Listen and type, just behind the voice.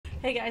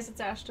Hey guys, it's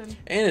Ashton.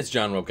 And it's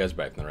John Guys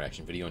back from the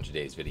reaction video. In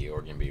today's video,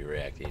 we're going to be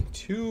reacting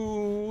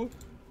to...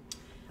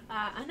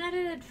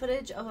 Unedited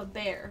footage of a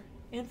bear.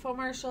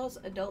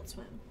 Infomercials, Adult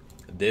Swim.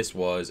 This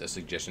was a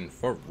suggestion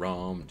for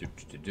Yep,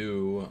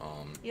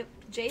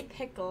 Jay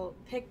Pickle.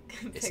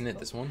 Isn't it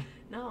this one?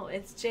 No,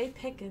 it's Jay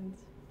Pickens.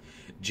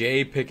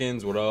 Jay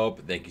Pickens, what up?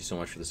 Thank you so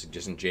much for the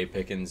suggestion, Jay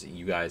Pickens.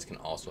 You guys can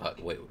also have...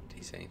 Wait, did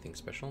he say anything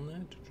special on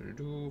that?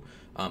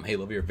 Hey,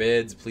 love your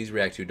vids. Please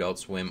react to Adult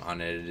Swim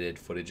unedited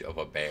footage of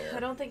a bear. I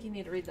don't think you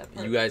need to read that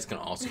part. You guys can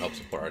also help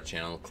support our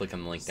channel. Click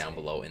on the link down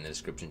below in the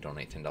description.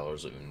 Donate $10.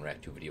 We'll even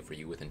react to a video for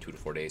you within 2 to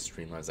 4 days.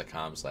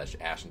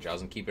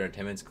 Streamlabs.com/ashtyn&jon. Keep it in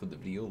 10 minutes. Include the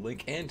video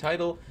link and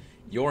title,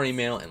 your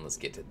email, and let's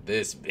get to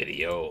this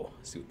video.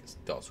 See what this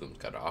Adult Swim's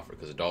got to offer,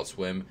 because Adult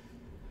Swim,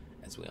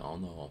 as we all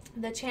know,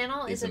 the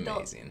channel is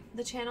amazing.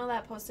 The channel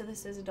that posted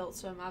this is Adult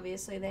Swim.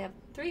 Obviously, they have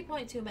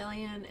 3.2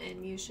 million,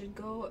 and you should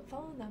go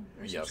follow them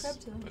or subscribe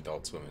to them.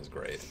 Adult Swim is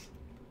great.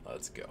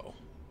 Let's go.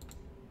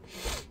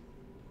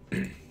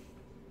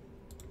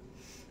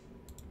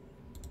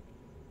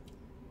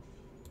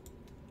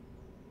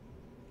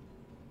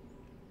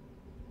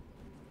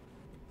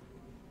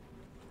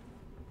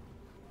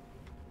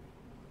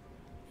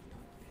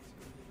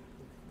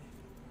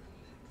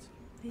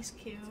 He's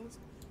cute.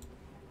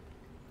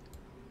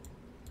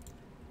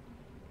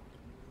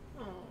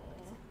 Aww.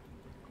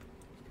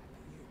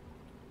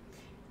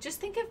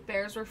 Just think if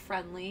bears were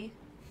friendly.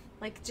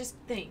 Like, just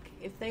think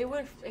if they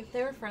were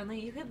friendly,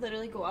 you could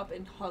literally go up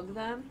and hug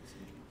them,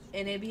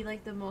 and it'd be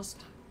like the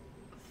most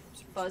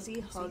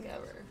fuzzy hug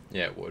ever.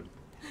 Yeah, it would.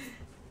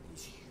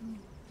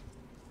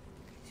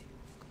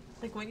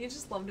 Like, wouldn't you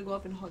just love to go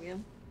up and hug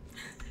him?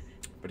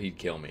 But he'd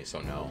kill me,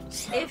 so no.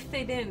 If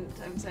they didn't,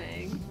 I'm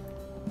saying.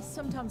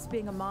 Sometimes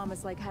being a mom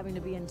is like having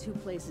to be in 2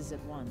 places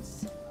at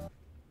once.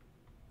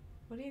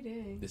 What are you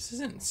doing? This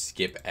isn't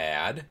skip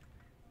ad.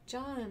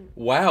 John.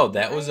 Wow,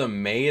 that was a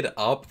made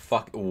up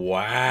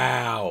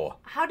wow.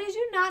 How did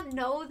you not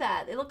know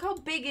that? Look how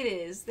big it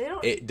is. They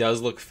don't. It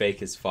does look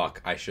fake as fuck.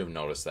 I should have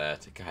noticed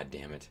that. God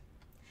damn it.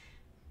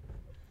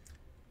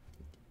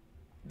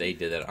 They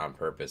did that on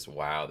purpose.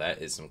 Wow,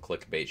 that is some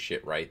clickbait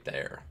shit right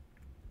there.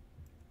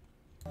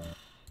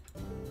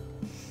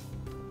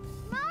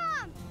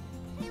 Mom!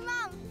 Hey,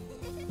 Mom!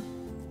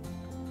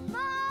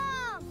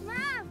 Mom!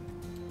 Mom!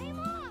 Hey,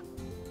 Mom!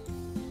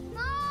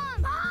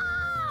 Mom!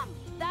 Mom!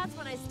 That's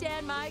when I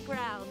stand my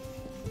ground.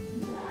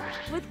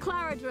 With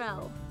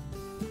Claradrill.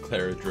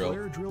 Claradrill.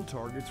 Claradrill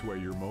targets where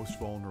you're most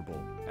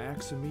vulnerable,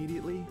 acts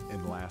immediately,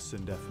 and lasts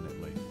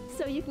indefinitely.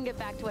 So you can get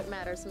back to what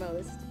matters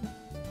most.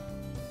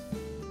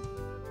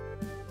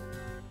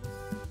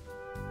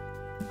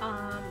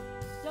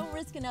 Don't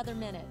risk another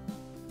minute.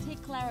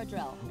 Take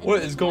Claradrill.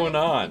 What is going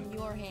on? In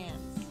your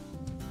hands.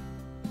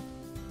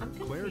 I'm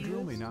Claradrill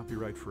may confused. not be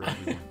right for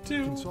everyone.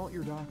 too. Consult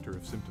your doctor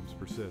if symptoms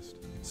persist.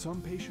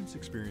 Some patients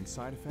experience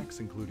side effects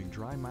including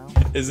dry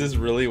mouth. Is this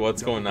really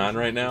what's going on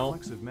right now?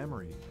 Reflexive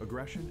memory,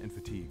 aggression, and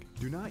fatigue.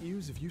 Do not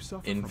use if you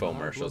suffer from high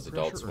Infomercials, blood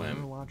Adult pressure or Swim.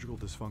 neurological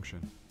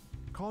dysfunction.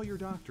 Call your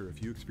doctor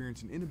if you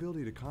experience an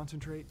inability to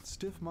concentrate,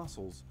 stiff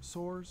muscles,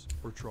 sores,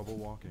 or trouble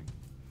walking.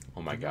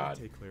 Oh my Do not god.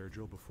 take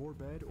Claradrill before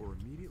bed or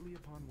immediately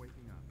upon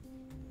waking up.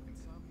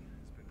 Insomnia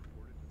has been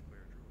reported with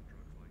Claradrill and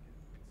drugs like it.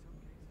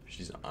 In some cases,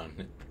 She's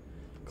on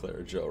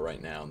Claradrill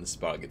right now, and this is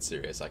about to get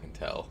serious, I can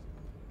tell.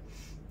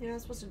 You're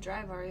not supposed to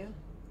drive, are you?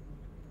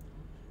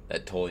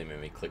 That totally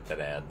made me click that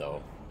ad,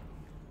 though.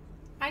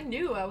 I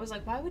knew. I was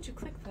like, why would you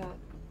click that?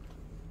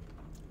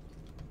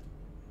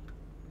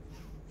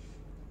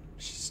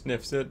 She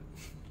sniffs it.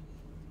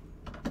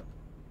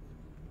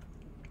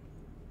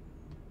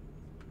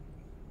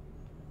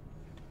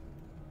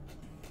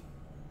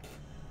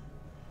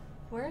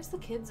 Where's the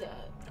kids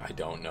at? I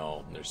don't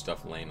know. There's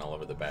stuff laying all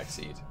over the back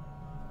seat.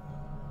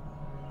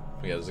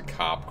 Yeah, there's a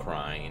cop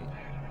crying.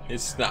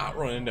 His snot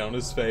running down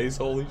his face.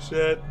 Holy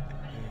shit.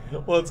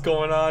 What's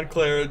going on,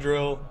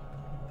 Claradrill?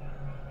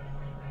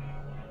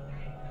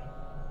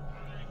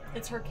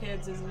 It's her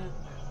kids, isn't it?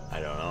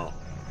 I don't know.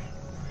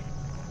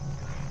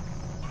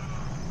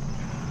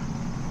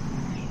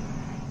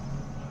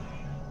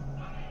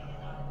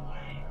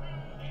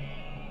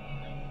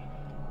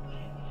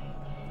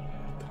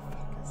 What the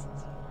fuck is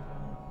this?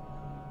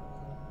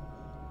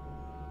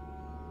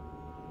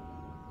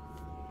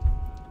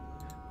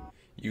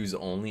 Use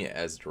only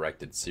as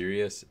directed.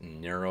 Serious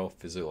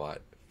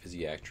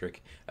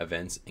neurophysiatric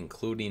events,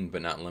 including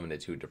but not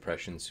limited to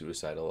depression,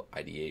 suicidal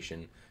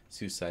ideation,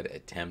 suicide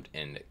attempt,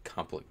 and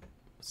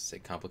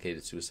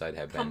complicated suicide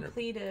have been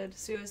Completed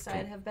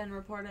suicide have been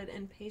reported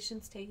in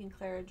patients taking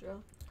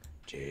Claradrill.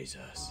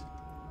 Jesus.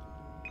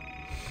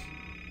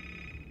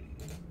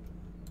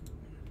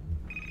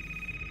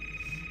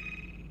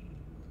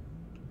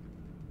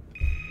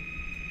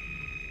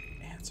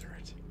 Answer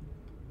it.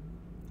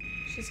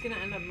 She's gonna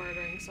end up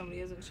murdering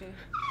somebody, isn't she?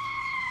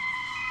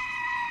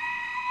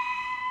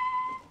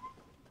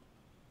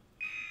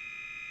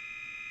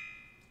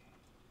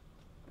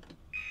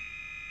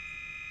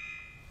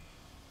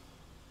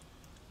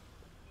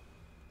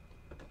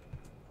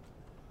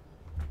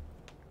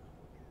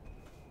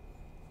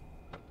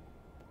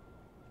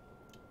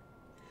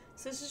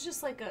 So this is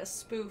just like a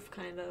spoof,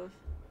 kind of.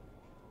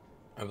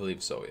 I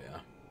believe so, yeah.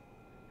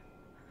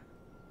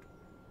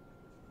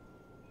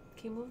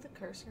 Can you move the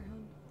cursor,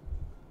 hon?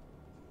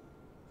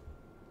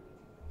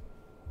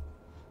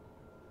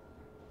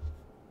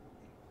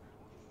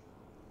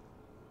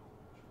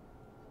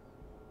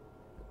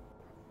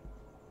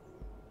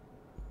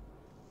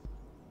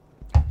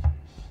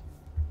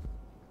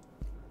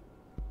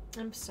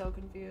 I'm so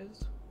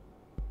confused.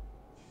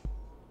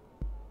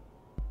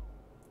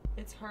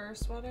 It's her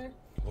sweater?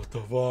 What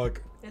the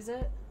fuck? Is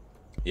it?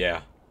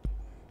 Yeah.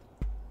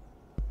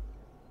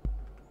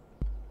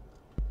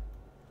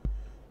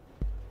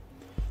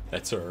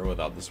 That's her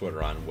without the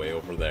sweater on, way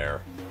over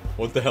there.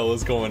 What the hell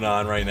is going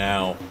on right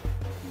now?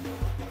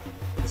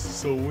 This is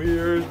so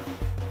weird.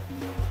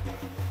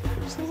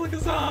 It sounds like a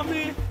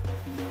zombie.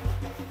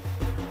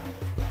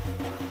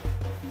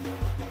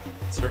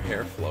 Is her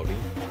hair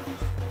floating?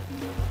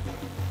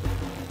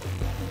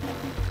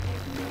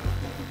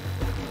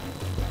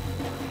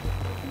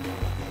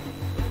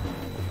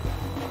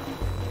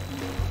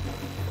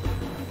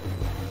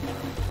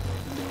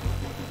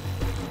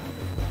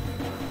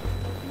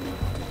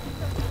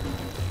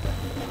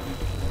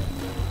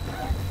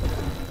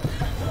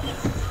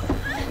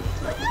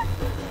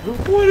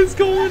 What is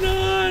going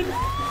on?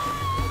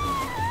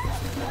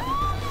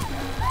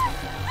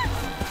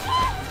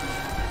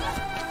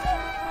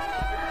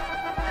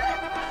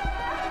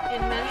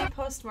 In many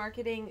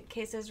post-marketing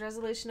cases,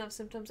 resolution of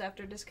symptoms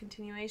after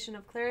discontinuation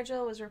of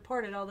Clarigyl was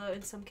reported, although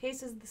in some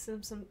cases the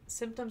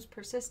symptoms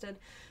persisted.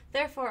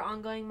 Therefore,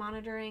 ongoing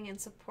monitoring and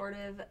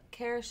supportive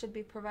care should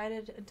be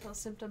provided until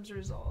symptoms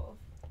resolve.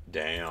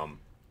 Damn.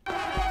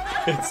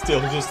 It's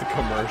still just a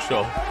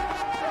commercial.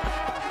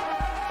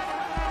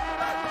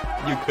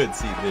 You could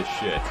see this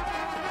shit.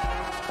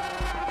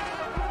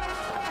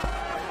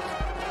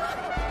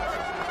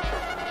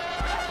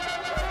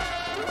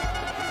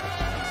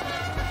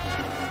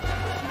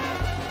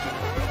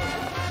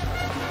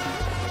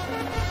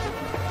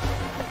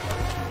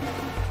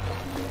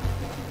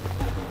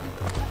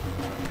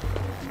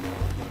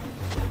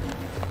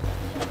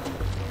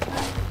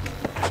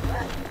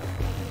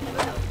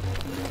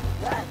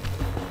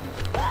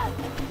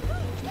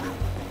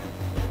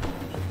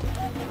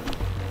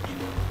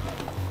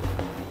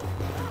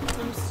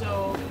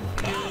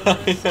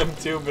 I am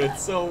too, but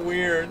it's so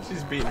weird.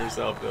 She's beating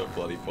herself to a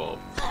bloody pulp.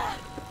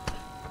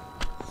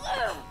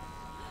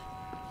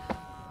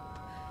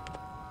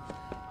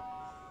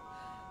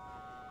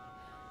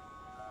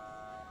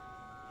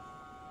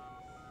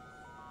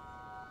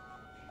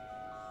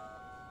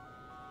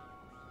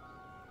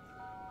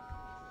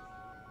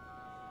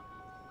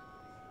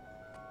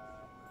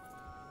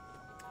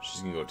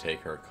 She's gonna go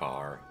take her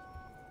car.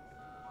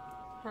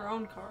 Her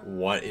own car.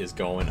 What is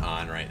going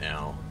on right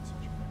now?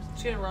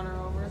 She's gonna run her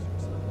over.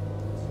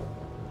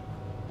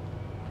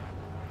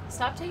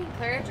 Stop taking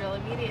Clarigyl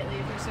immediately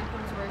if your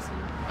symptoms worsen.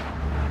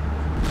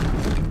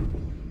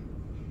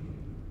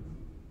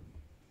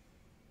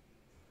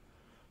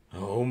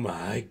 Oh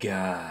my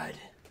god.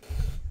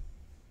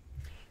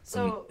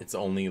 So it's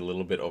only a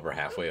little bit over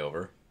halfway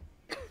over.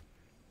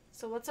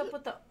 So what's up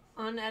with the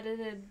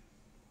unedited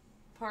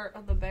part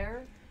of the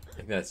bear? I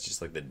think that's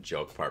just like the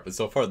joke part. But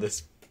so far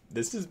this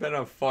has been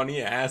a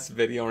funny ass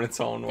video in its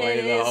own way.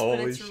 It is, Holy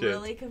but it's shit.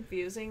 really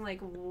confusing. Like,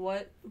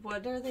 what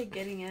are they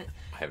getting at?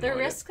 I have The no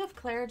idea. risk of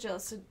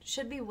Clarigyl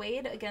should be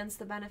weighed against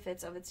the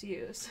benefits of its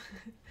use.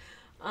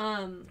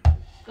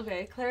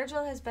 Okay,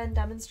 Clarigyl has been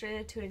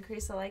demonstrated to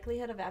increase the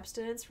likelihood of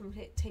abstinence from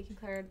taking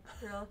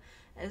Clarigyl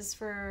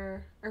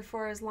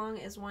for as long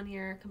as 1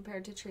 year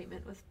compared to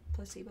treatment with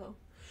placebo.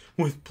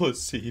 With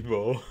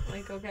placebo.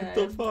 Like, okay. What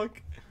the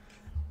fuck?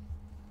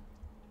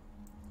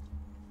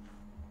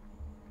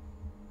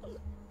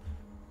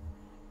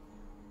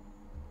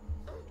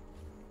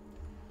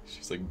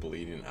 She's like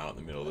bleeding out in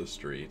the middle of the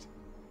street.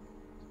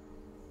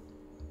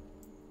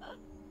 I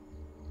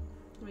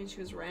mean, she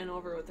was ran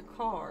over with a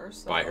car,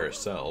 so... By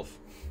herself.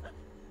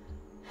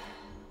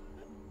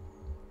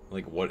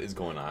 Like, what is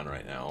going on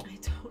right now? I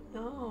don't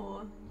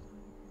know.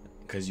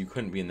 Because you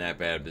couldn't be in that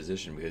bad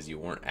position because you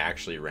weren't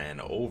actually ran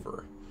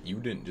over. You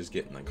didn't just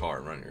get in the car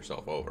and run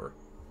yourself over.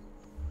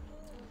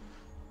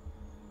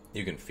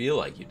 You can feel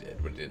like you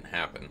did, but it didn't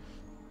happen.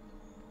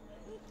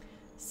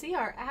 See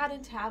our ad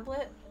in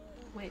tablet...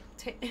 Wait,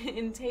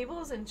 in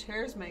Tables and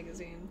Chairs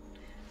magazine.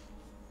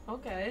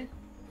 Okay.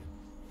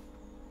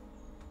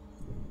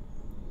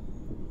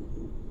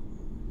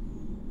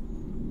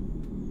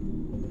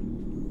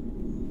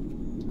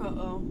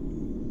 Uh-oh.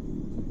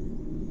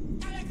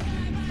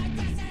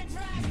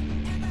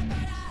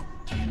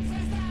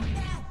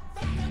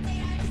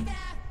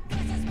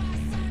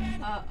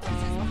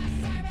 Uh-oh.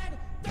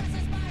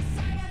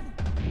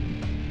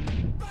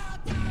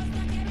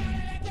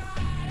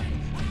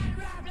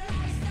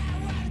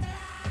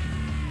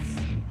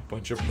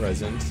 Bunch of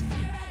presents.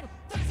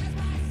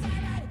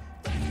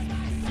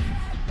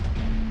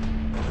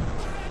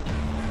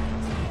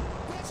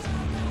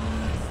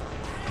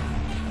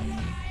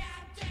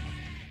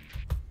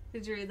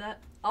 Did you read that?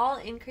 All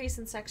increase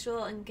in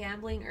sexual and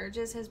gambling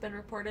urges has been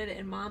reported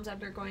in moms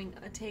undergoing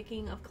a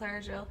taking of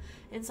Claridgel.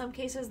 In some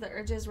cases, the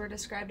urges were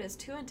described as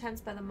too intense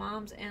by the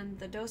moms, and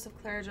the dose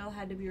of Claridgel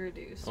had to be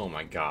reduced. Oh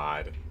my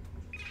god.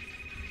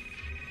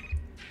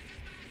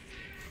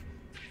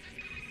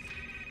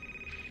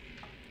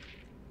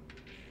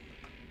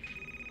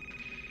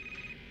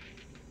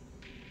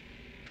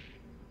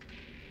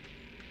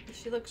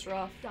 She looks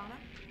rough. Donna?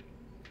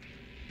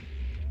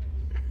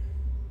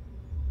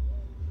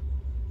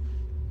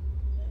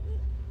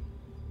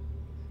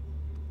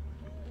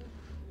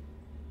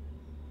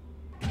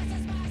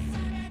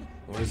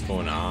 What is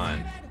going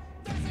on?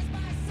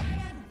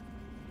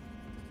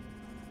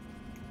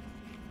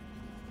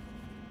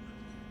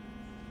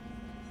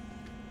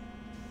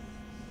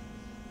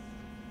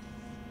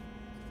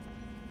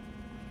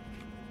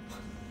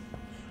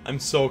 I'm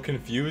so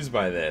confused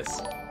by this.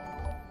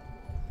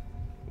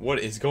 What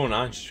is going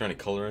on? She's trying to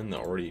color in the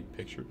already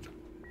picture.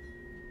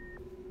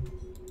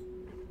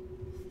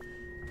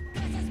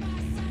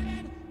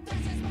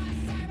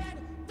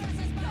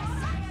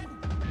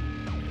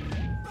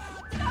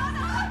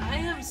 I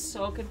am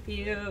so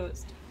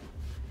confused.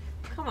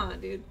 Come on,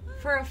 dude.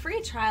 For a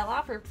free trial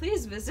offer,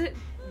 please visit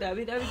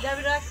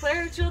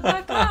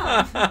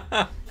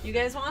www.claridgel.com. You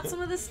guys want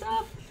some of this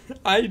stuff?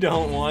 I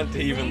don't want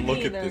to even Me look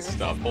at neither. this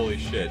stuff. Holy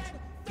shit.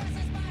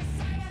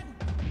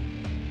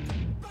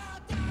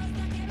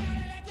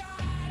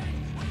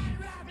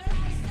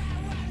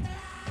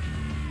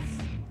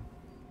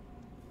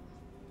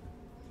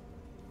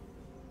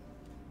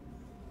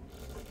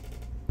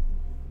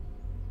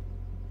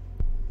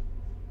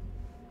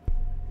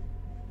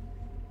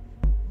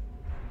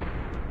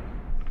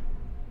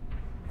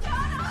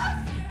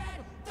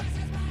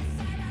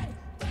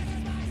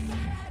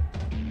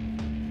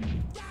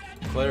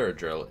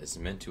 Claridgel is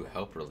meant to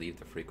help relieve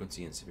the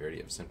frequency and severity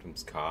of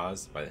symptoms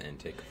caused by the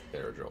intake of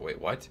Claridgel. Wait,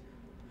 what?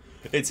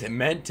 It's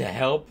meant to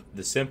help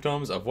the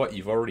symptoms of what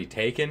you've already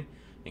taken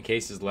in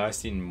cases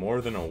lasting more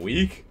than a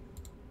week?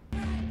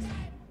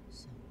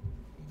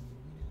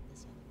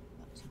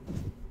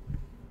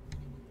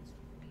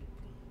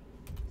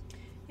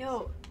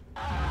 Yo,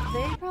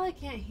 they probably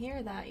can't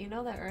hear that. You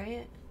know that,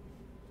 right?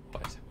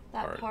 What?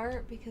 That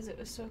part, because it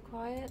was so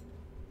quiet.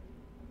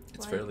 It's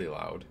Like, fairly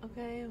loud.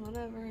 Okay,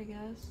 whatever, I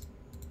guess.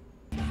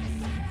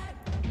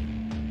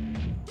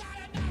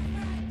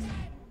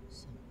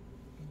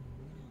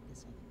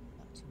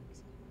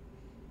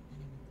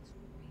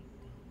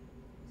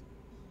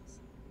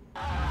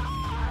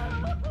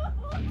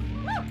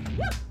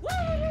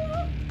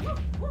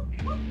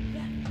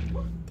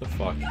 The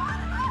fuck?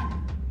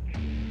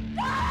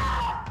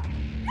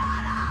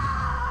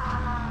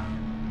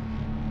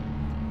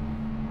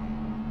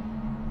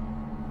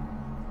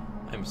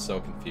 I'm so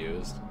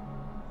confused.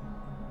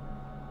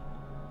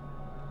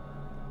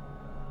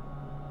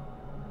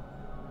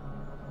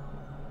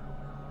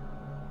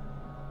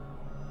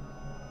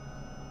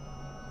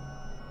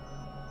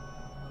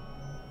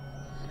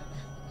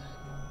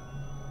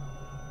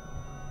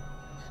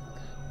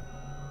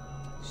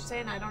 She's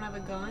saying I don't have a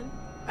gun?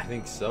 I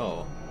think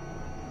so.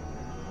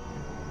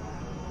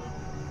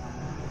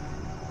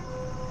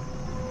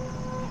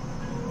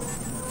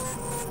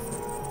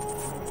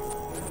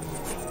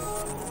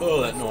 Oh,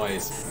 that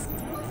noise.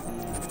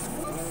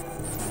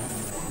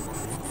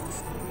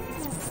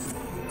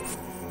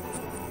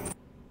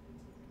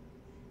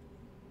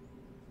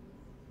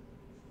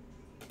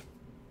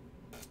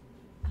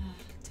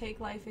 Take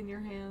life in your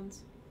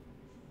hands.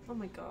 Oh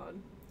my god.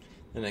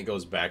 And it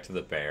goes back to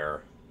the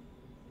bear.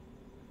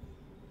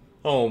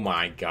 Oh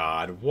my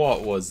god,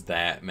 what was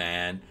that,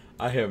 man?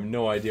 I have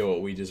no idea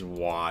what we just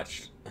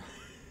watched.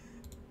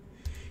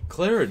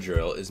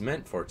 Claridgel is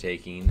meant for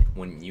taking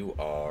when you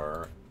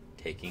are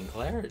taking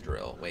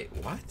Claridgel. Wait,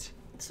 what?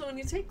 So when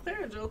you take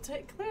Claridgel,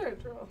 take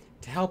Claridgel.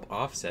 To help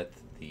offset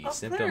the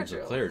symptoms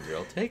of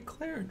Claridgel, take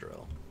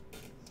Claridgel.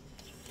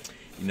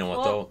 You know what,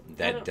 Well, though? I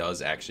That don't-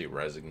 does actually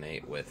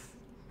resonate with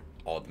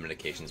all the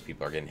medications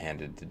people are getting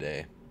handed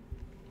today.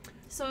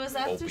 So is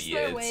that just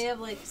their Opiates. way of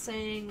like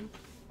saying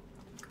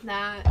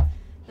that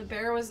the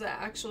bear was the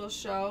actual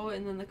show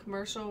and then the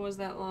commercial was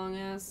that long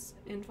ass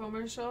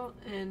infomercial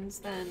and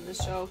then the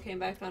show came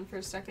back on for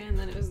a second and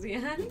then it was the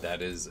end?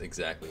 That is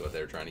exactly what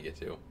they're trying to get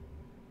to.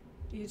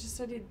 You just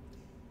said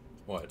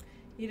What?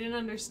 you didn't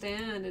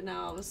understand and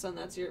now all of a sudden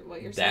that's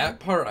what you're saying? That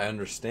part I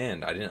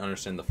understand. I didn't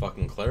understand the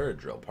fucking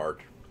Claridgel part.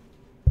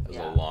 It was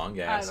Yeah, a long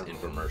ass I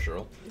don't know.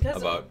 infomercial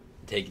Because about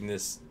taking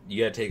this.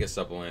 You gotta take a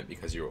supplement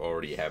because you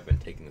already have been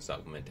taking the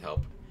supplement to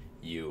help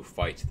you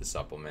fight the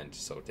supplement.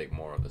 So take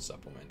more of the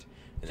supplement.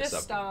 And the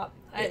just stop.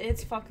 It-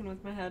 It's fucking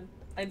with my head.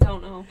 I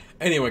don't know.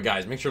 Anyway,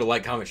 guys, make sure to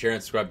like, comment, share,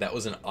 and subscribe. That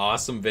was an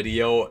awesome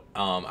video.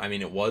 I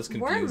mean, it was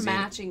confusing. We're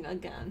matching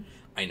again.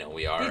 I know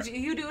we are. Did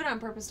you do it on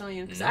purpose, don't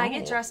you? Because I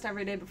get No. dressed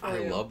every day before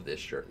you. I love this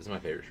shirt. This is my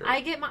favorite shirt.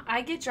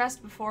 I get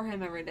dressed before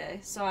him every day,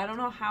 so I don't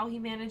know how he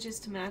manages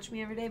to match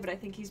me every day, but I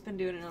think he's been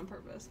doing it on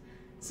purpose.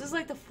 This is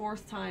like the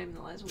 4th time in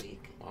the last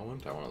week. Why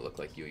wouldn't I want to look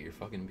like you? You're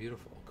fucking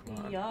beautiful. Come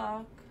on.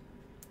 Yuck.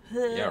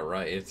 Yeah,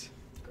 right.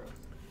 Gross.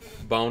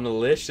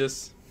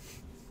 Bonelicious.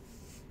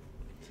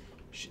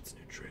 Shit's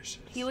nutritious.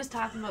 He was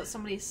talking about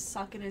somebody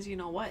sucking his in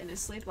his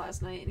sleep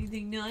last night, and you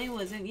think, no, I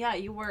wasn't. Yeah,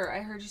 you were. I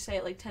heard you say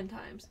it like 10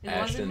 times. It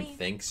wasn't me. Ashton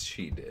thinks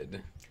she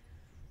did.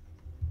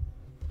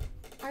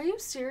 Are you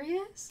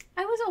serious?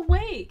 I was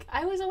awake.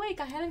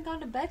 I hadn't gone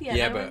to bed yet.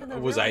 Yeah, I went to but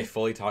the was room. I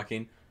fully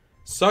talking?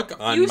 Suck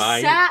on You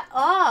my... sat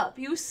up.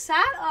 You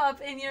sat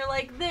up, and you're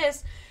like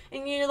this,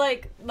 and you're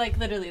like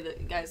literally,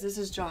 guys, this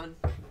is John.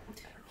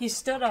 He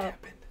stood up.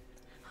 happened?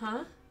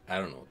 Huh? I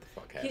don't know what the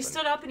fuck happened. He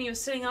stood up, and he was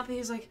sitting up, and he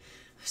was like,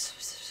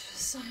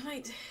 suck my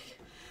dick.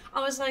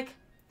 I was like,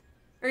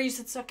 or you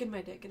said suck in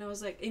my dick, and I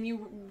was like, and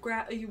you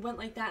went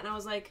like that, and I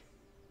was like,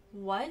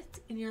 what?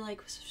 And you're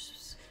like,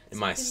 in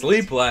my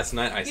sleep last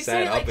night, I you sat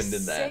said it up like and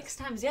did that. 6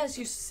 times. Yes,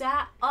 you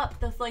sat up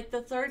the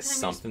third time.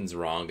 Something's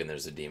wrong and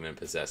there's a demon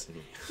possessing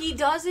me. He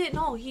does it.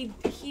 No, he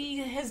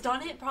has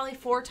done it probably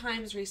 4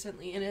 times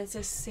recently, and it's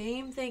the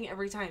same thing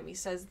every time. He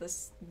says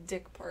this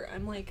dick part.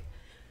 I'm like,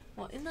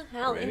 what in the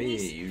hell? Maybe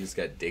you just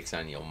got dicks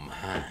on your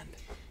mind.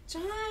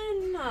 John.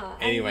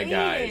 Anyway, I hate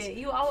guys. it.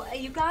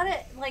 You got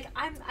it. Like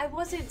I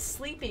wasn't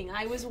sleeping.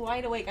 I was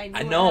wide awake.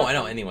 I know.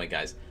 Anyway,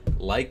 guys,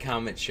 like,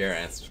 comment, share,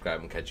 and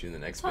subscribe, and catch you in the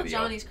next Tell video.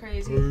 Johnny's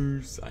crazy.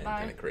 Peace. I am Bye.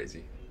 kind of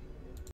crazy.